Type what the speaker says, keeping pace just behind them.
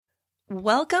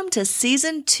Welcome to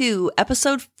Season 2,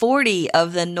 Episode 40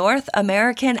 of the North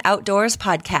American Outdoors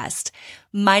Podcast.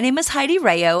 My name is Heidi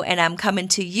Rayo, and I'm coming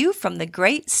to you from the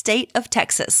great state of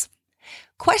Texas.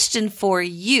 Question for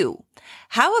you.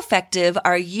 How effective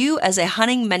are you as a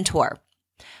hunting mentor?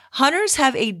 Hunters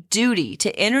have a duty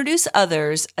to introduce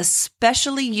others,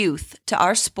 especially youth, to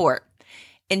our sport,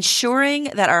 ensuring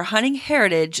that our hunting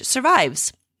heritage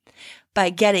survives. By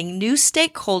getting new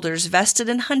stakeholders vested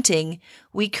in hunting,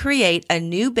 we create a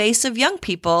new base of young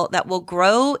people that will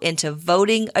grow into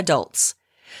voting adults.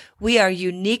 We are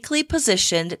uniquely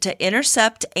positioned to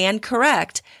intercept and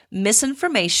correct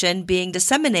misinformation being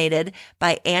disseminated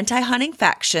by anti-hunting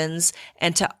factions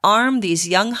and to arm these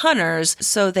young hunters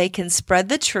so they can spread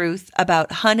the truth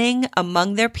about hunting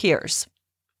among their peers.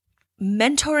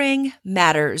 Mentoring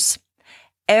matters.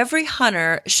 Every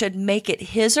hunter should make it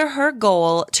his or her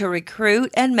goal to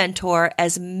recruit and mentor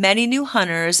as many new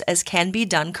hunters as can be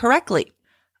done correctly.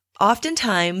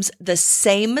 Oftentimes, the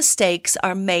same mistakes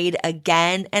are made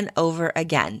again and over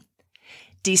again.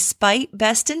 Despite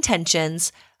best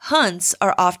intentions, hunts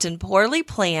are often poorly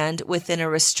planned within a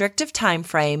restrictive time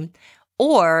frame,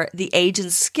 or the age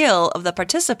and skill of the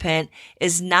participant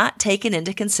is not taken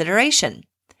into consideration.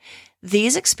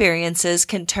 These experiences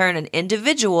can turn an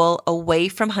individual away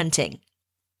from hunting.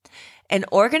 An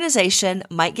organization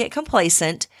might get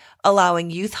complacent,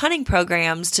 allowing youth hunting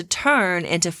programs to turn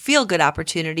into feel-good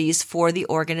opportunities for the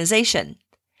organization.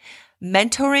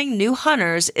 Mentoring new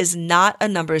hunters is not a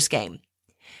numbers game.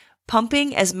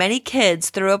 Pumping as many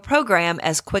kids through a program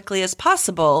as quickly as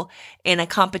possible in a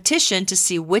competition to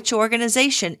see which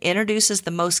organization introduces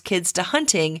the most kids to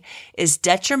hunting is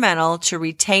detrimental to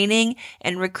retaining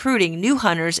and recruiting new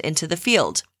hunters into the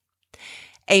field.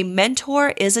 A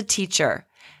mentor is a teacher,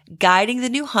 guiding the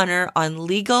new hunter on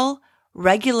legal,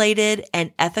 regulated,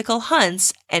 and ethical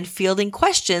hunts and fielding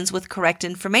questions with correct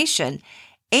information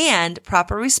and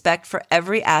proper respect for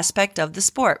every aspect of the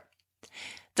sport.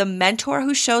 The mentor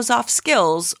who shows off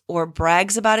skills or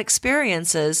brags about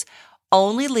experiences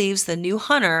only leaves the new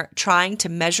hunter trying to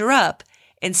measure up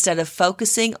instead of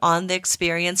focusing on the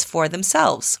experience for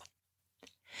themselves.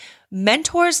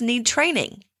 Mentors need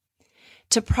training.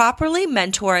 To properly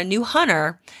mentor a new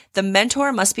hunter, the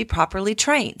mentor must be properly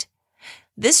trained.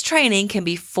 This training can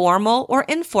be formal or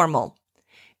informal.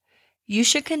 You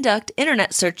should conduct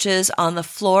internet searches on the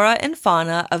flora and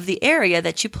fauna of the area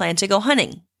that you plan to go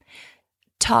hunting.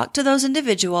 Talk to those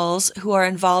individuals who are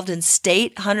involved in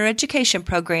state hunter education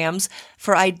programs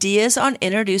for ideas on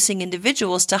introducing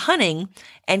individuals to hunting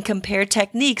and compare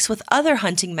techniques with other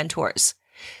hunting mentors.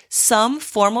 Some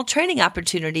formal training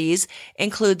opportunities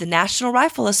include the National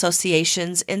Rifle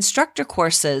Association's instructor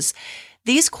courses.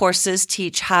 These courses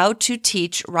teach how to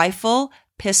teach rifle,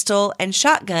 pistol, and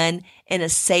shotgun in a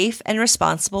safe and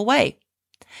responsible way.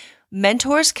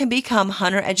 Mentors can become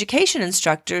hunter education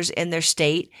instructors in their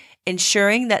state,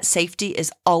 ensuring that safety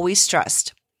is always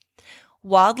stressed.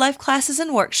 Wildlife classes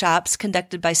and workshops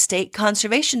conducted by state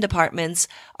conservation departments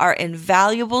are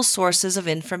invaluable sources of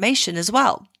information as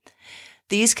well.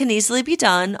 These can easily be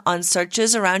done on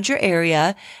searches around your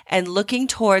area and looking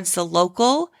towards the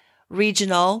local,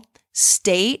 regional,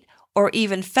 state, or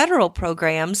even federal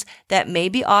programs that may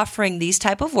be offering these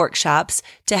type of workshops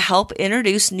to help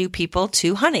introduce new people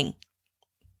to hunting.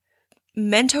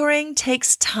 Mentoring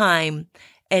takes time,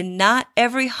 and not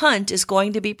every hunt is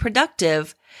going to be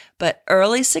productive, but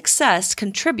early success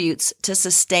contributes to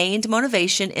sustained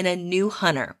motivation in a new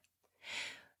hunter.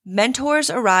 Mentors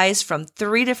arise from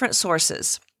 3 different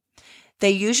sources.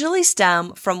 They usually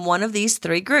stem from one of these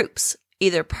 3 groups,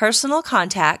 either personal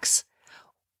contacts,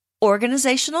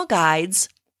 organizational guides,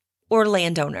 or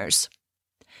landowners.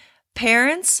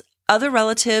 Parents, other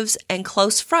relatives, and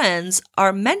close friends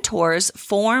are mentors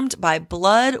formed by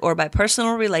blood or by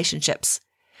personal relationships.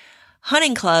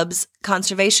 Hunting clubs,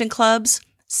 conservation clubs,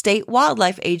 state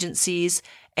wildlife agencies,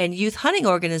 and youth hunting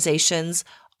organizations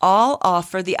all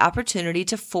offer the opportunity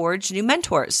to forge new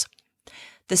mentors.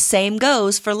 The same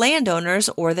goes for landowners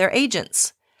or their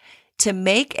agents. To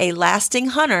make a lasting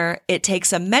hunter, it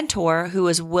takes a mentor who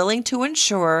is willing to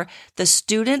ensure the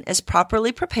student is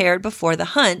properly prepared before the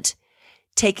hunt,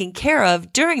 taken care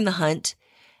of during the hunt,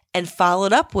 and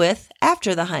followed up with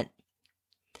after the hunt.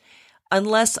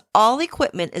 Unless all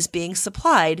equipment is being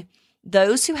supplied,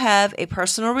 those who have a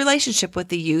personal relationship with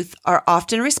the youth are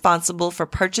often responsible for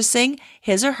purchasing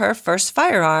his or her first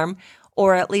firearm,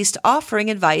 or at least offering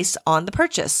advice on the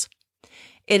purchase.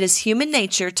 It is human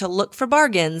nature to look for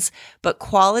bargains, but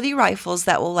quality rifles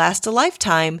that will last a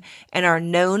lifetime and are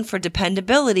known for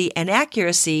dependability and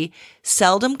accuracy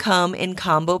seldom come in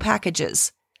combo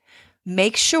packages.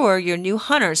 Make sure your new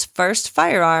hunter's first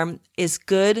firearm is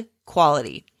good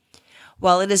quality.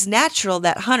 While it is natural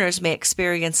that hunters may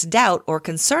experience doubt or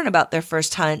concern about their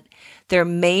first hunt, their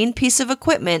main piece of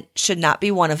equipment should not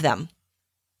be one of them.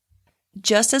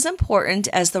 Just as important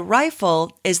as the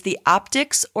rifle is the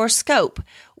optics or scope,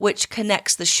 which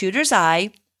connects the shooter's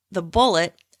eye, the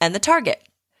bullet, and the target.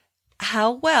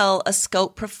 How well a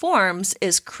scope performs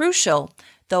is crucial,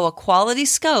 though a quality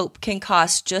scope can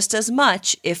cost just as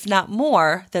much, if not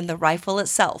more, than the rifle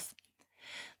itself.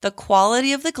 The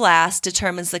quality of the glass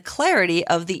determines the clarity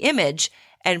of the image,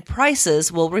 and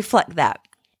prices will reflect that.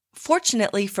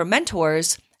 Fortunately for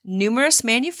mentors, numerous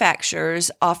manufacturers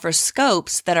offer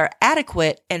scopes that are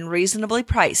adequate and reasonably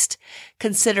priced,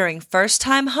 considering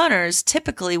first-time hunters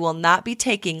typically will not be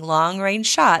taking long-range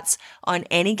shots on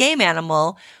any game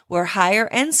animal where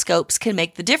higher-end scopes can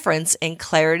make the difference in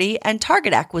clarity and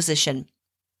target acquisition.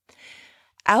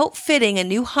 Outfitting a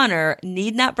new hunter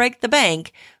need not break the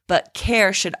bank, but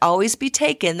care should always be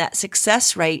taken that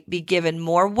success rate be given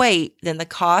more weight than the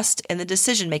cost in the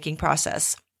decision-making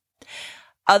process.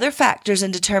 Other factors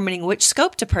in determining which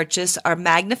scope to purchase are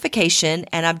magnification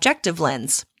and objective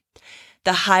lens.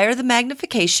 The higher the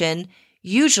magnification,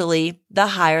 usually the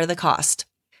higher the cost.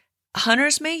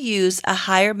 Hunters may use a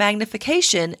higher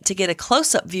magnification to get a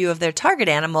close-up view of their target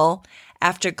animal,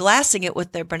 after glassing it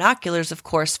with their binoculars, of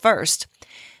course, first.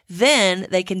 Then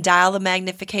they can dial the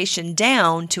magnification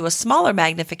down to a smaller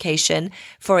magnification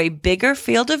for a bigger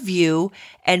field of view,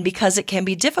 and because it can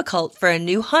be difficult for a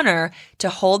new hunter to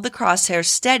hold the crosshair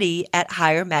steady at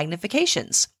higher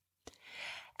magnifications.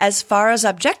 As far as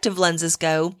objective lenses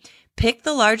go, pick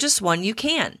the largest one you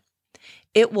can.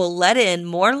 It will let in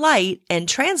more light and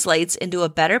translates into a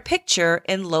better picture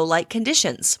in low light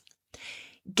conditions.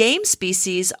 Game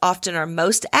species often are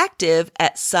most active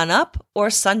at sunup or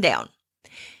sundown.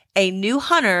 A new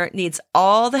hunter needs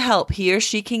all the help he or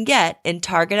she can get in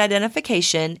target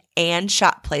identification and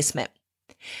shot placement.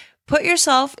 Put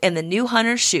yourself in the new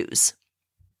hunter's shoes.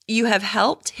 You have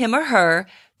helped him or her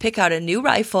pick out a new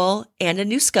rifle and a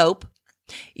new scope.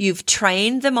 You've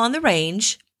trained them on the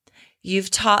range.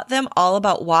 You've taught them all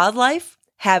about wildlife,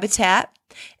 habitat,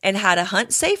 and how to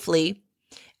hunt safely.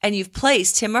 And you've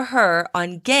placed him or her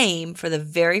on game for the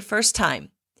very first time.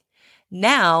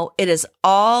 Now it is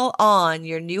all on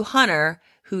your new hunter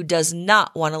who does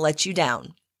not want to let you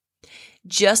down.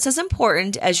 Just as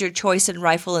important as your choice in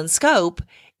rifle and scope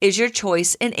is your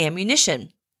choice in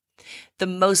ammunition. The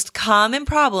most common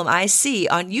problem I see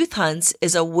on youth hunts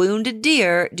is a wounded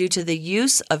deer due to the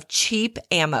use of cheap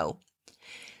ammo.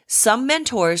 Some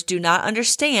mentors do not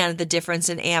understand the difference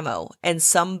in ammo, and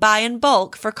some buy in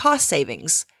bulk for cost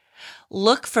savings.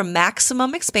 Look for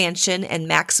maximum expansion and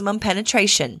maximum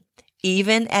penetration,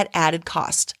 even at added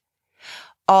cost.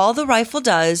 All the rifle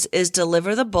does is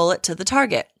deliver the bullet to the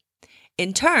target.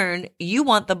 In turn, you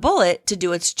want the bullet to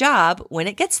do its job when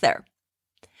it gets there.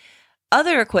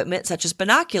 Other equipment such as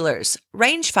binoculars,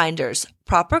 rangefinders,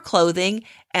 proper clothing,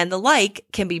 and the like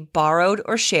can be borrowed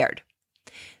or shared.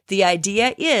 The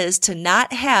idea is to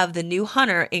not have the new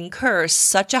hunter incur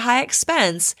such a high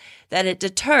expense that it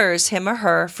deters him or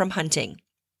her from hunting.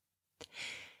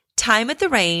 Time at the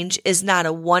range is not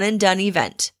a one-and-done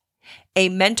event. A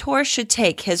mentor should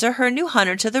take his or her new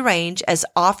hunter to the range as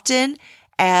often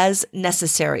as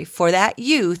necessary for that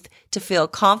youth to feel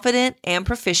confident and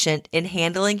proficient in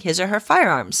handling his or her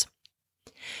firearms.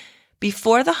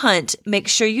 Before the hunt, make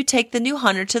sure you take the new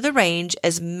hunter to the range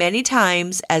as many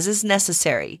times as is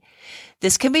necessary.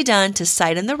 This can be done to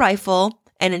sight in the rifle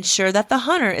and ensure that the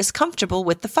hunter is comfortable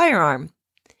with the firearm.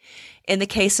 In the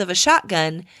case of a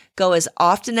shotgun, go as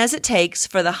often as it takes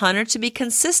for the hunter to be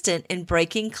consistent in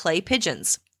breaking clay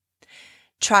pigeons.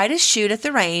 Try to shoot at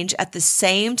the range at the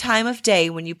same time of day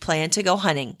when you plan to go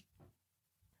hunting.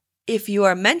 If you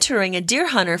are mentoring a deer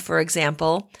hunter, for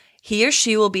example, he or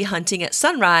she will be hunting at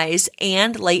sunrise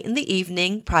and late in the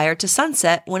evening prior to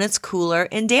sunset when it's cooler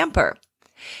and damper.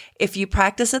 If you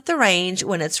practice at the range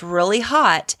when it's really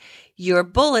hot, your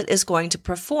bullet is going to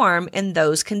perform in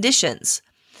those conditions.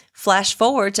 Flash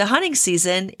forward to hunting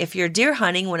season, if you're deer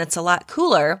hunting when it's a lot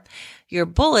cooler, your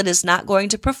bullet is not going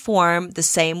to perform the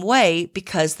same way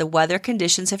because the weather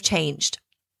conditions have changed.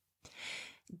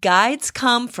 Guides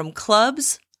come from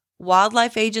clubs,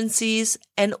 wildlife agencies,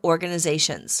 and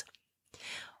organizations.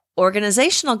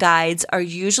 Organizational guides are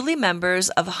usually members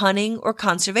of hunting or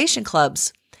conservation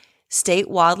clubs, state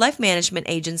wildlife management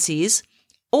agencies,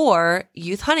 or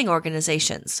youth hunting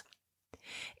organizations.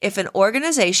 If an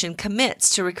organization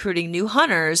commits to recruiting new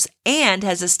hunters and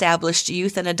has established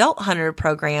youth and adult hunter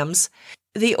programs,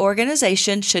 The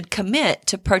organization should commit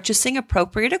to purchasing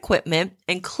appropriate equipment,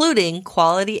 including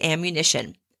quality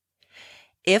ammunition.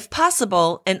 If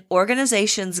possible, an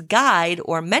organization's guide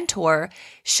or mentor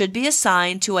should be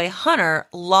assigned to a hunter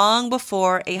long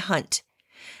before a hunt.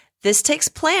 This takes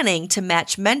planning to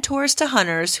match mentors to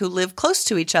hunters who live close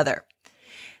to each other.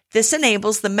 This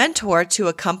enables the mentor to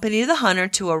accompany the hunter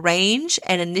to a range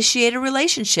and initiate a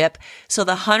relationship so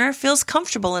the hunter feels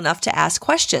comfortable enough to ask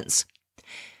questions.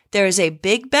 There is a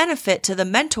big benefit to the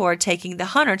mentor taking the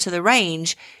hunter to the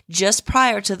range just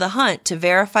prior to the hunt to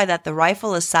verify that the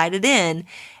rifle is sighted in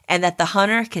and that the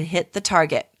hunter can hit the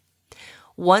target.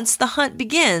 Once the hunt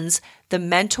begins, the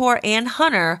mentor and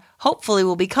hunter hopefully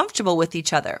will be comfortable with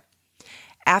each other.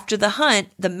 After the hunt,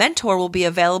 the mentor will be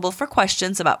available for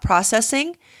questions about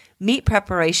processing, meat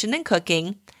preparation and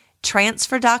cooking,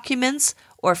 transfer documents,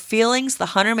 or feelings the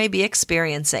hunter may be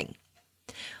experiencing.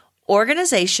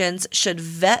 Organizations should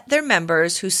vet their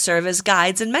members who serve as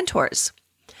guides and mentors.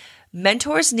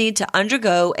 Mentors need to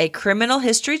undergo a criminal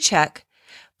history check,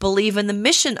 believe in the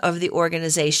mission of the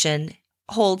organization,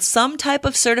 hold some type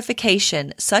of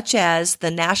certification such as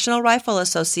the National Rifle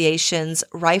Association's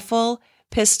rifle,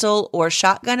 pistol, or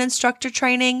shotgun instructor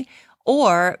training,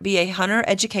 or be a hunter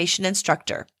education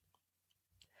instructor.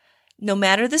 No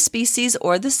matter the species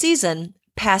or the season,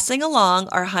 passing along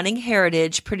our hunting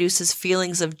heritage produces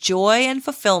feelings of joy and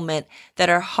fulfillment that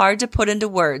are hard to put into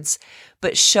words,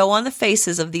 but show on the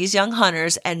faces of these young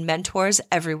hunters and mentors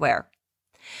everywhere.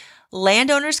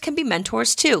 Landowners can be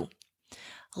mentors too.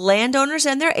 Landowners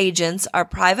and their agents are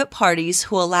private parties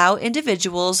who allow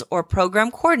individuals or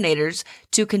program coordinators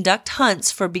to conduct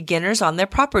hunts for beginners on their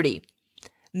property.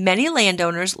 Many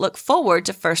landowners look forward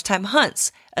to first-time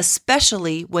hunts,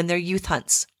 especially when they're youth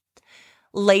hunts.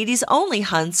 Ladies-only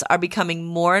hunts are becoming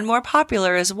more and more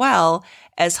popular as well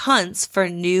as hunts for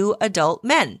new adult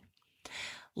men.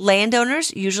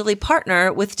 Landowners usually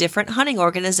partner with different hunting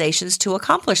organizations to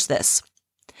accomplish this.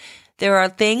 There are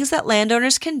things that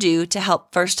landowners can do to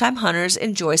help first-time hunters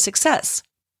enjoy success.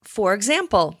 For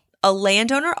example, a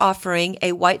landowner offering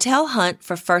a whitetail hunt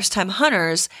for first-time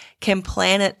hunters can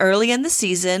plan it early in the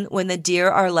season when the deer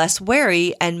are less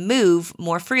wary and move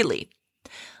more freely.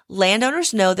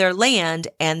 Landowners know their land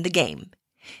and the game.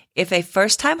 If a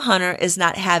first-time hunter is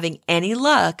not having any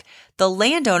luck, the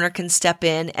landowner can step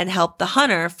in and help the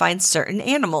hunter find certain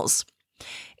animals.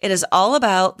 It is all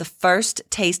about the first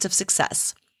taste of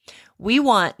success. We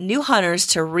want new hunters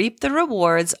to reap the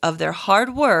rewards of their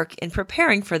hard work in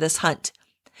preparing for this hunt.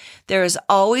 There is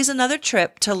always another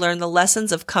trip to learn the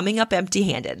lessons of coming up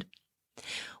empty-handed.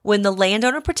 When the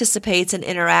landowner participates and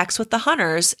interacts with the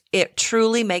hunters, it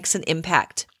truly makes an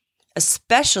impact,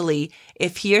 especially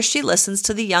if he or she listens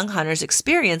to the young hunters'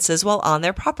 experiences while on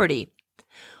their property.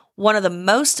 One of the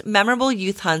most memorable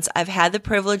youth hunts I've had the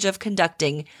privilege of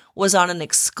conducting was on an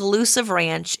exclusive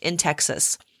ranch in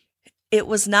Texas. It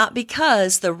was not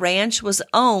because the ranch was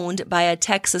owned by a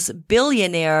Texas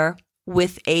billionaire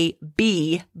with a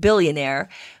B, billionaire,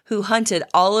 who hunted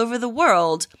all over the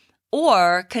world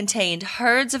or contained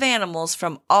herds of animals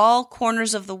from all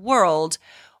corners of the world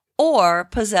or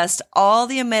possessed all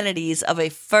the amenities of a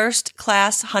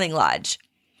first-class hunting lodge.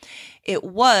 It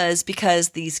was because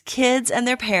these kids and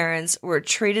their parents were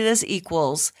treated as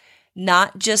equals,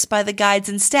 not just by the guides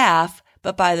and staff,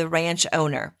 but by the ranch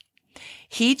owner.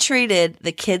 He treated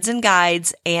the kids and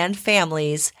guides and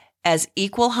families as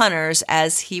equal hunters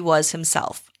as he was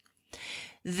himself.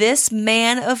 This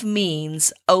man of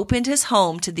means opened his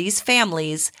home to these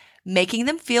families, making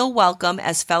them feel welcome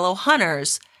as fellow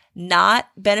hunters, not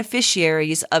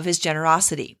beneficiaries of his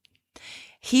generosity.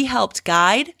 He helped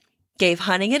guide, gave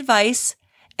hunting advice,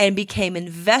 and became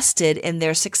invested in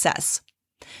their success.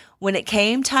 When it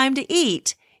came time to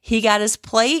eat, he got his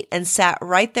plate and sat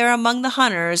right there among the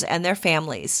hunters and their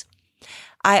families.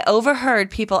 I overheard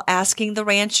people asking the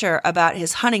rancher about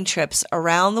his hunting trips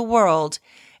around the world,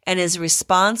 and his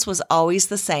response was always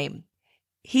the same.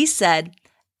 He said,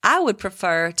 "I would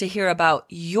prefer to hear about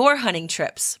your hunting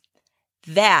trips.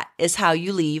 That is how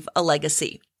you leave a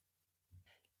legacy."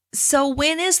 So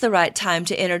when is the right time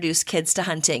to introduce kids to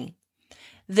hunting?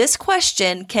 This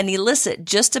question can elicit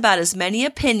just about as many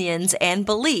opinions and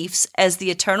beliefs as the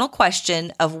eternal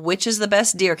question of which is the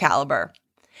best deer caliber.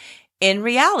 In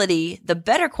reality, the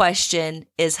better question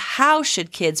is how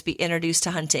should kids be introduced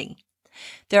to hunting?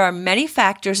 There are many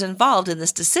factors involved in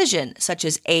this decision, such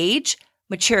as age,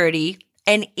 maturity,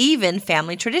 and even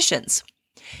family traditions.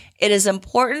 It is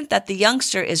important that the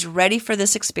youngster is ready for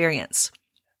this experience.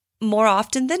 More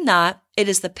often than not, it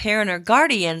is the parent or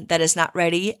guardian that is not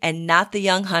ready and not the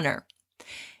young hunter.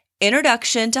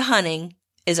 Introduction to hunting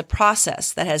is a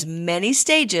process that has many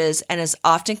stages and is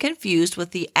often confused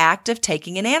with the act of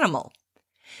taking an animal.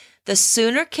 The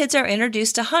sooner kids are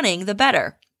introduced to hunting, the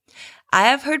better. I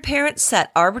have heard parents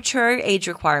set arbitrary age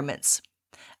requirements.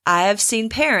 I have seen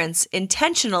parents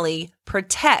intentionally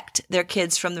protect their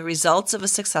kids from the results of a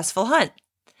successful hunt.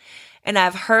 And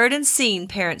I've heard and seen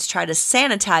parents try to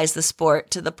sanitize the sport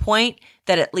to the point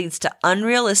that it leads to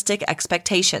unrealistic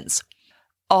expectations.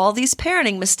 All these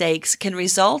parenting mistakes can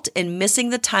result in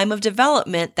missing the time of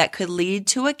development that could lead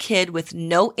to a kid with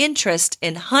no interest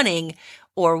in hunting,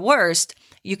 or worse,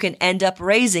 you can end up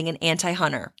raising an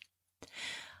anti-hunter.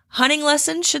 Hunting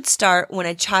lessons should start when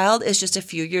a child is just a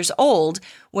few years old,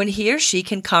 when he or she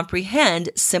can comprehend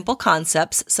simple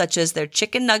concepts such as their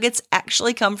chicken nuggets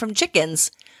actually come from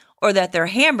chickens, or that their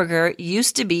hamburger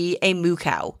used to be a moo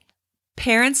cow.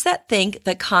 Parents that think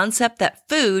the concept that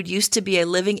food used to be a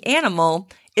living animal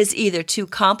is either too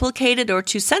complicated or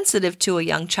too sensitive to a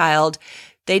young child,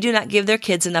 they do not give their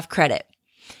kids enough credit.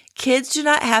 Kids do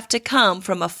not have to come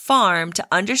from a farm to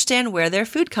understand where their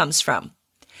food comes from.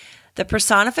 The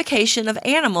personification of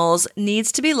animals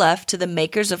needs to be left to the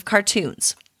makers of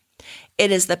cartoons.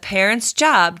 It is the parents'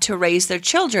 job to raise their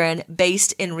children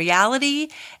based in reality,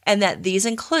 and that these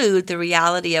include the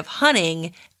reality of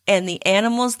hunting and the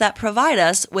animals that provide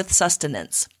us with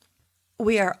sustenance.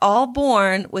 We are all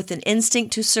born with an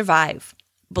instinct to survive.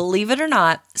 Believe it or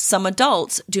not, some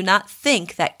adults do not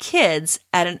think that kids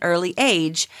at an early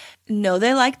age know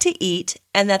they like to eat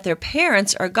and that their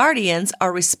parents or guardians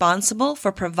are responsible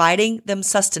for providing them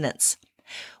sustenance.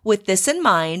 With this in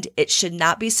mind, it should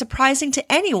not be surprising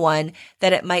to anyone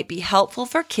that it might be helpful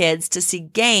for kids to see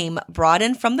game brought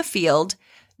in from the field,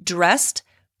 dressed,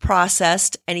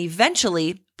 processed, and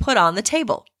eventually put on the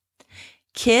table.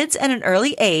 Kids at an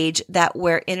early age that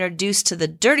were introduced to the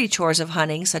dirty chores of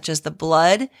hunting, such as the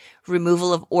blood,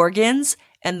 removal of organs,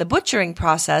 and the butchering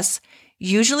process,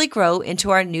 usually grow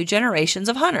into our new generations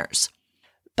of hunters.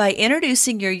 By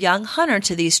introducing your young hunter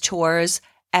to these chores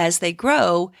as they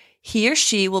grow, he or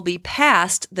she will be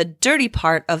past the dirty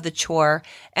part of the chore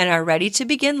and are ready to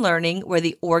begin learning where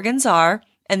the organs are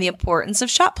and the importance of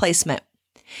shot placement.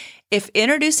 If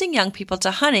introducing young people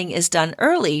to hunting is done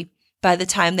early, by the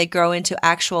time they grow into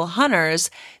actual hunters,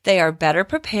 they are better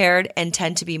prepared and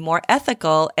tend to be more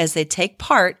ethical as they take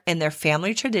part in their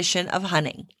family tradition of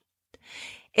hunting.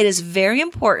 It is very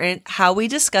important how we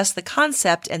discuss the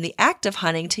concept and the act of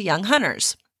hunting to young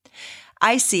hunters.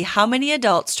 I see how many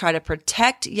adults try to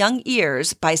protect young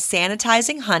ears by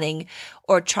sanitizing hunting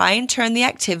or try and turn the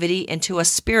activity into a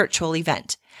spiritual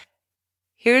event.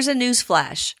 Here's a news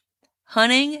flash.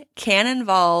 Hunting can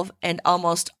involve and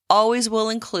almost always will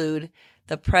include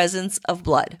the presence of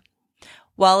blood.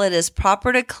 While it is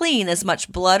proper to clean as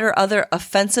much blood or other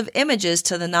offensive images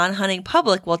to the non-hunting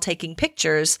public while taking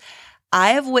pictures,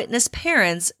 I have witnessed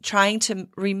parents trying to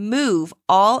remove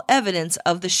all evidence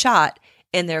of the shot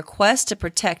in their quest to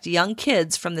protect young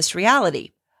kids from this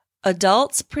reality.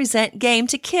 Adults present game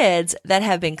to kids that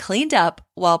have been cleaned up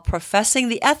while professing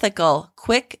the ethical,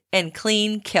 quick and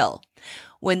clean kill.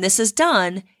 When this is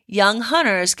done, young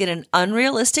hunters get an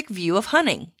unrealistic view of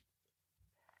hunting.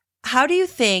 How do you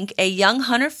think a young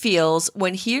hunter feels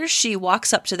when he or she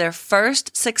walks up to their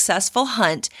first successful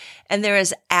hunt and there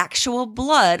is actual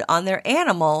blood on their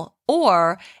animal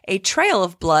or a trail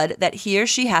of blood that he or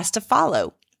she has to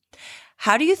follow?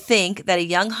 How do you think that a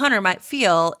young hunter might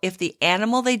feel if the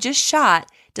animal they just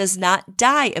shot does not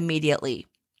die immediately?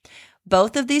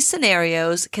 Both of these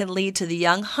scenarios can lead to the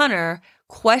young hunter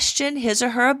question his or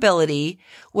her ability,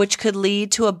 which could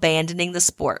lead to abandoning the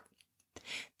sport.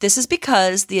 This is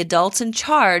because the adults in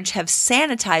charge have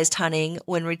sanitized hunting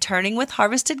when returning with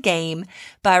harvested game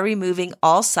by removing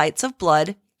all sites of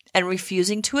blood and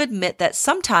refusing to admit that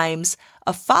sometimes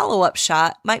a follow-up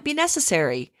shot might be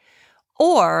necessary,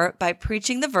 or by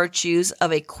preaching the virtues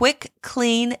of a quick,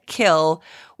 clean kill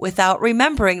without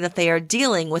remembering that they are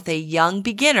dealing with a young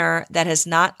beginner that has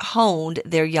not honed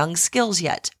their young skills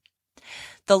yet.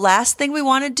 The last thing we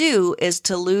want to do is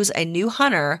to lose a new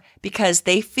hunter because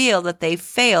they feel that they've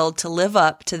failed to live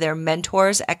up to their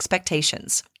mentor's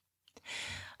expectations.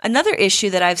 Another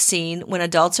issue that I've seen when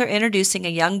adults are introducing a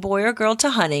young boy or girl to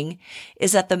hunting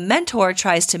is that the mentor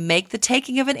tries to make the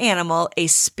taking of an animal a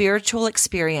spiritual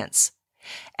experience.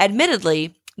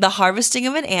 Admittedly, the harvesting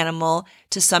of an animal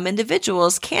to some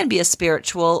individuals can be a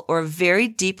spiritual or very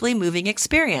deeply moving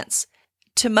experience.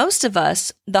 To most of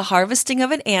us, the harvesting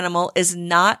of an animal is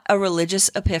not a religious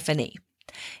epiphany.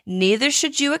 Neither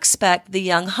should you expect the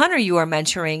young hunter you are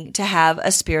mentoring to have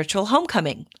a spiritual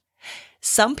homecoming.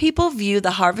 Some people view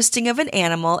the harvesting of an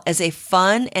animal as a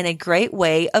fun and a great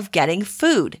way of getting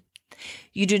food.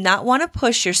 You do not want to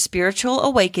push your spiritual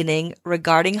awakening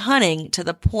regarding hunting to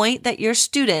the point that your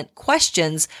student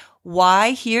questions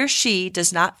why he or she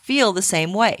does not feel the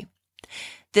same way.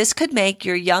 This could make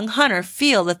your young hunter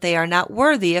feel that they are not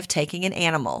worthy of taking an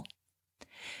animal.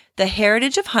 The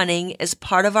heritage of hunting is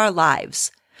part of our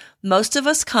lives. Most of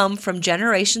us come from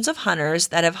generations of hunters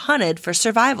that have hunted for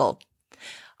survival.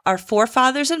 Our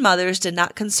forefathers and mothers did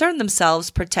not concern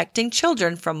themselves protecting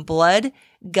children from blood,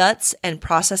 guts, and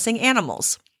processing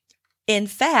animals. In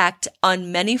fact,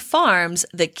 on many farms,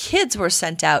 the kids were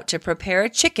sent out to prepare a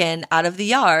chicken out of the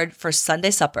yard for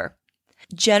Sunday supper.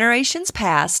 Generations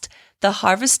past, the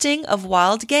harvesting of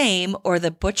wild game or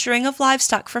the butchering of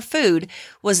livestock for food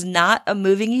was not a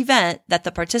moving event that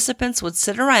the participants would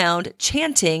sit around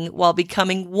chanting while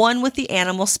becoming one with the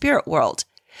animal spirit world.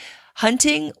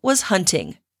 Hunting was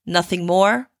hunting, nothing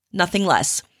more, nothing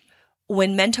less.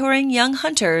 When mentoring young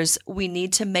hunters, we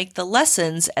need to make the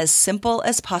lessons as simple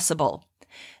as possible.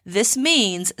 This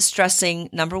means stressing,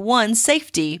 number one,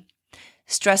 safety,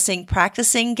 stressing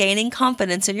practicing gaining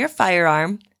confidence in your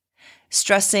firearm,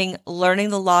 stressing learning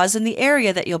the laws in the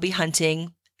area that you'll be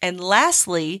hunting, and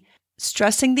lastly,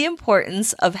 stressing the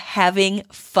importance of having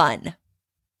fun.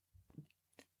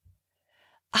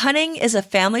 Hunting is a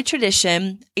family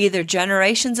tradition, either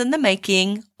generations in the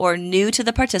making or new to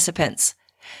the participants.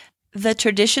 The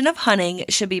tradition of hunting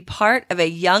should be part of a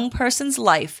young person's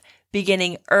life,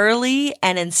 beginning early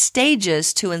and in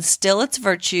stages to instill its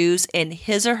virtues in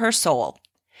his or her soul.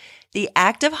 The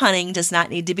act of hunting does not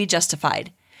need to be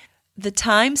justified. The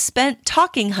time spent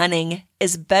talking hunting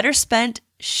is better spent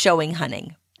showing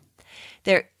hunting.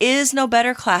 There is no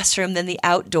better classroom than the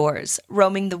outdoors,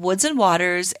 roaming the woods and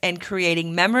waters and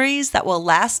creating memories that will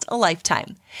last a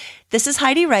lifetime. This is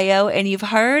Heidi Rayo, and you've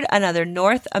heard another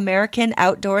North American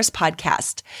Outdoors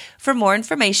podcast. For more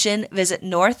information, visit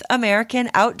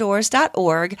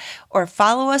NorthAmericanOutdoors.org or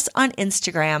follow us on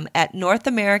Instagram at North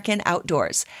American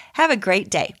Outdoors. Have a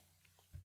great day.